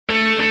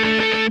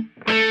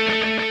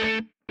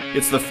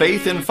It's the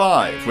Faith in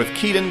Five with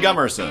Keaton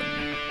Gummerson.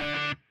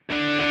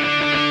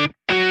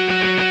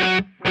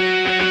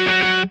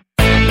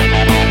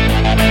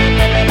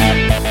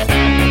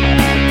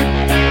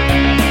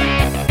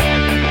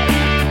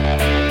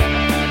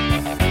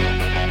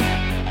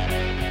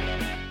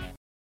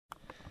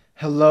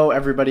 Hello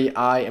everybody,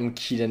 I am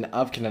Keaton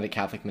of Kinetic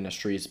Catholic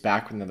Ministries,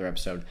 back with another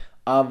episode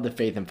of the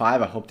Faith in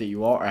Five. I hope that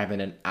you all are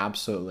having an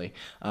absolutely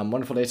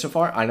wonderful day so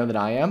far. I know that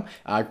I am.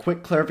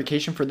 Quick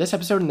clarification for this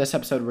episode. In this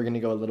episode, we're going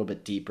to go a little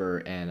bit deeper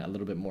and a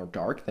little bit more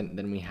dark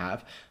than we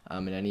have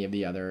in any of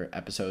the other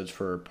episodes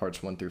for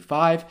parts 1 through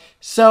 5.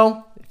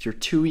 So, if you're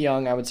too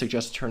young, I would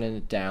suggest turning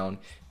it down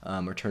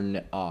or turning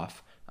it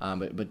off,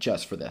 but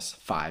just for this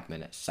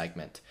 5-minute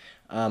segment.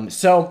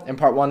 So in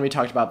part 1, we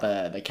talked about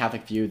the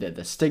Catholic view,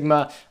 the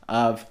stigma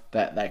of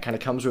that kind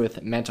of comes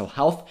with mental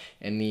health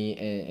and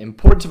the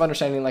importance of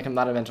understanding, like, I'm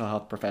not a mental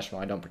health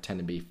professional. I don't pretend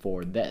to be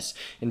for this.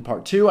 In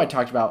part 2, I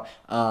talked about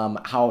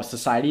how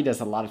society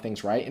does a lot of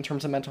things right in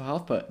terms of mental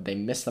health, but they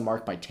miss the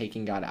mark by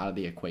taking God out of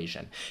the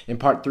equation. In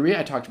part 3,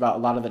 I talked about a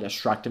lot of the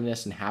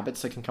destructiveness and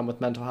habits that can come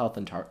with mental health.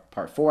 In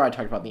part 4, I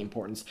talked about the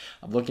importance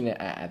of looking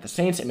at the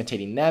saints,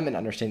 imitating them, and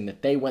understanding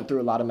that they went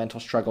through a lot of mental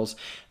struggles.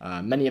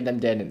 Many of them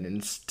did,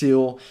 and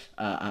still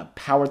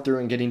powered through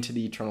and getting to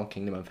the eternal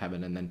kingdom of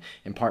heaven. And then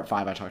in part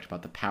 5, I talked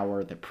about the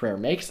power that prayer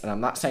makes. And I'm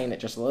not saying that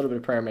just a little bit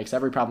of prayer makes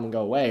every problem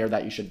go away, or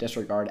that you should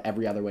disregard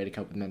every other way to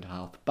cope with mental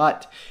health.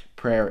 But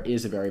prayer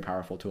is a very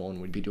powerful tool,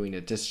 and we'd be doing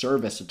a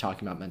disservice of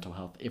talking about mental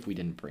health if we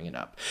didn't bring it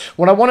up.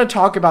 What I want to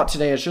talk about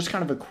today is just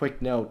kind of a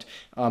quick note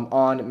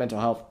on mental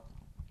health.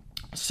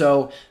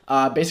 So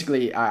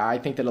basically, I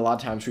think that a lot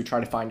of times we try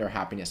to find our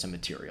happiness in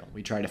material.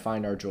 We try to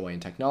find our joy in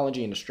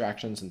technology and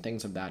distractions and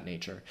things of that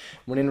nature,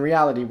 when in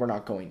reality, we're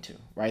not going to,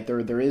 right?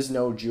 There is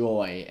no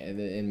joy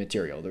in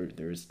material.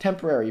 There's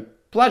temporary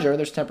pleasure,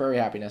 there's temporary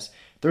happiness.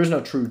 There is no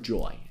true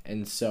joy.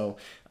 And so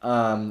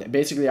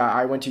basically,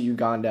 I went to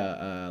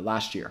Uganda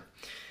last year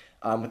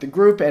with a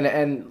group,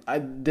 and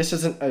this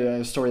isn't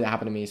a story that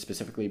happened to me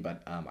specifically,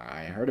 but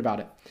I heard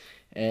about it.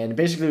 And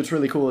basically what's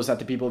really cool is that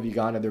the people of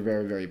Uganda, they're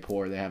very, very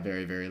poor. They have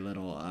very, very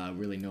little,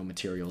 really no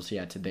materials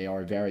yet. They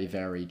are very,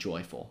 very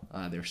joyful.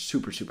 They're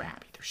super, super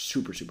happy. They're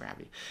super, super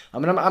happy.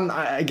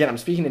 I'm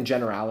speaking in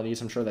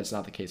generalities. I'm sure that's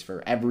not the case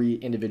for every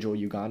individual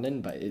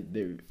Ugandan, but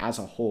as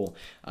a whole,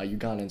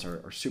 Ugandans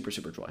are super,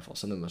 super joyful.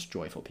 Some of the most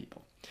joyful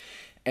people.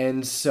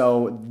 And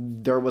so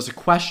there was a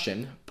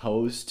question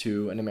posed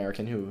to an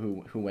American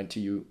who went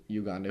to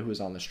Uganda, who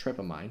was on this trip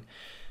of mine,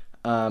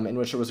 in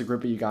which there was a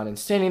group of Ugandans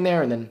standing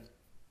there, and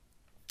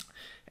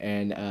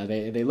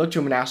they looked to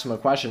him and asked him a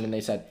question, and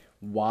they said,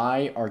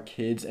 "Why are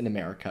kids in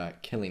America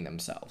killing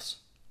themselves?"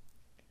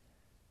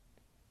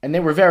 And they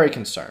were very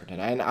concerned.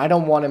 And I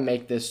don't want to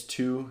make this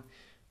too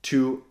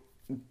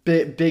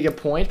big a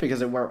point,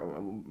 because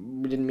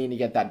we didn't mean to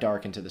get that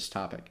dark into this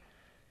topic.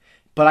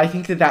 But I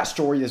think that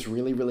story is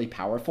really, really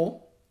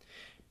powerful,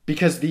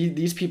 because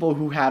these people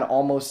who had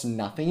almost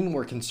nothing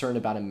were concerned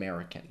about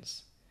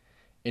Americans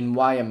and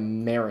why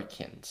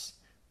Americans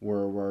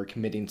were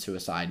committing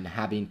suicide and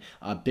having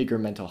bigger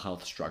mental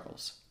health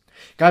struggles.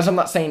 Guys, I'm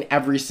not saying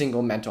every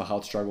single mental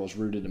health struggle is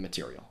rooted in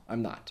material.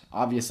 I'm not.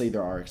 Obviously,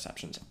 there are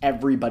exceptions.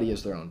 Everybody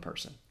is their own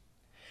person.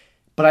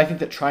 But I think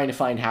that trying to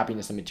find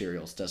happiness in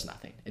materials does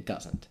nothing. It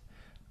doesn't.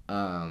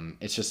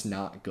 It's just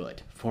not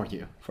good for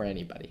you, for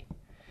anybody.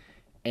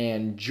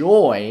 And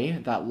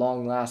joy, that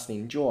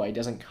long-lasting joy,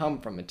 doesn't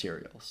come from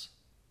materials.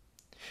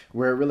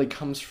 Where it really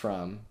comes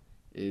from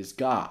is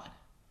God,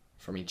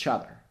 from each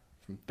other,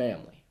 from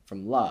family,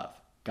 from love.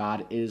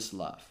 God is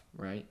love,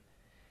 right?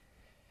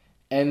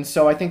 And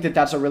so I think that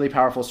that's a really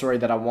powerful story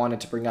that I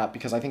wanted to bring up,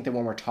 because I think that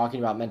when we're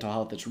talking about mental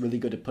health, it's really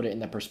good to put it in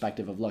the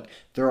perspective of, look,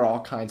 there are all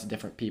kinds of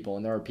different people,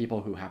 and there are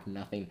people who have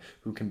nothing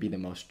who can be the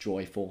most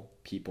joyful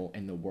people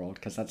in the world,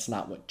 because that's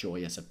not what joy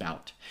is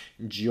about.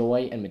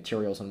 Joy and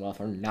materials and wealth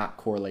are not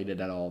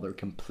correlated at all. They're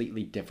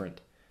completely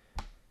different.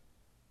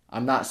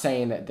 I'm not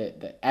saying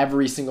that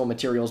every single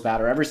material is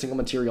bad, or every single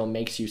material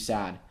makes you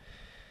sad.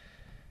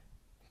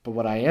 But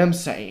what I am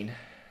saying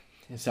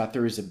is that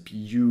there is a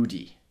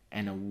beauty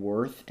and a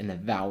worth and a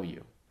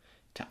value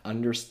to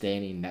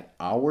understanding that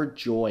our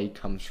joy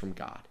comes from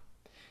God.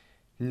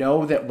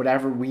 Know that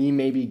whatever we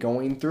may be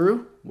going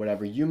through,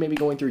 whatever you may be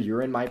going through,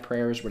 you're in my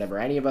prayers, whatever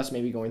any of us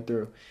may be going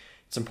through,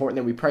 it's important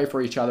that we pray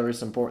for each other.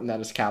 It's important that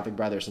as Catholic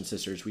brothers and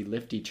sisters, we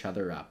lift each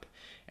other up,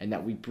 and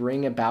that we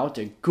bring about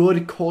a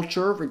good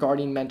culture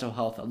regarding mental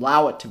health,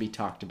 allow it to be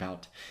talked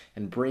about,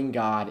 and bring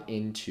God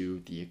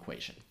into the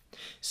equation.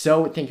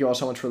 So thank you all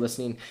so much for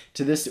listening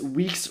to this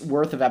week's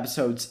worth of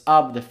episodes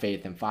of The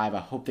Faith in Five. I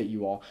hope that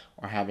you all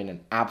are having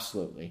an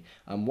absolutely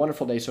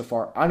wonderful day so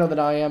far. I know that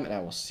I am, and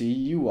I will see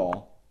you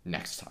all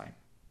next time.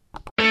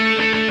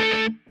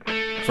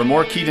 For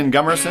more Keaton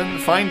Gummerson,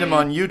 find him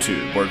on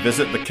YouTube or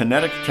visit the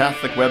Kinetic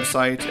Catholic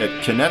website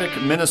at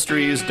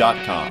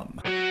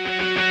kineticministries.com.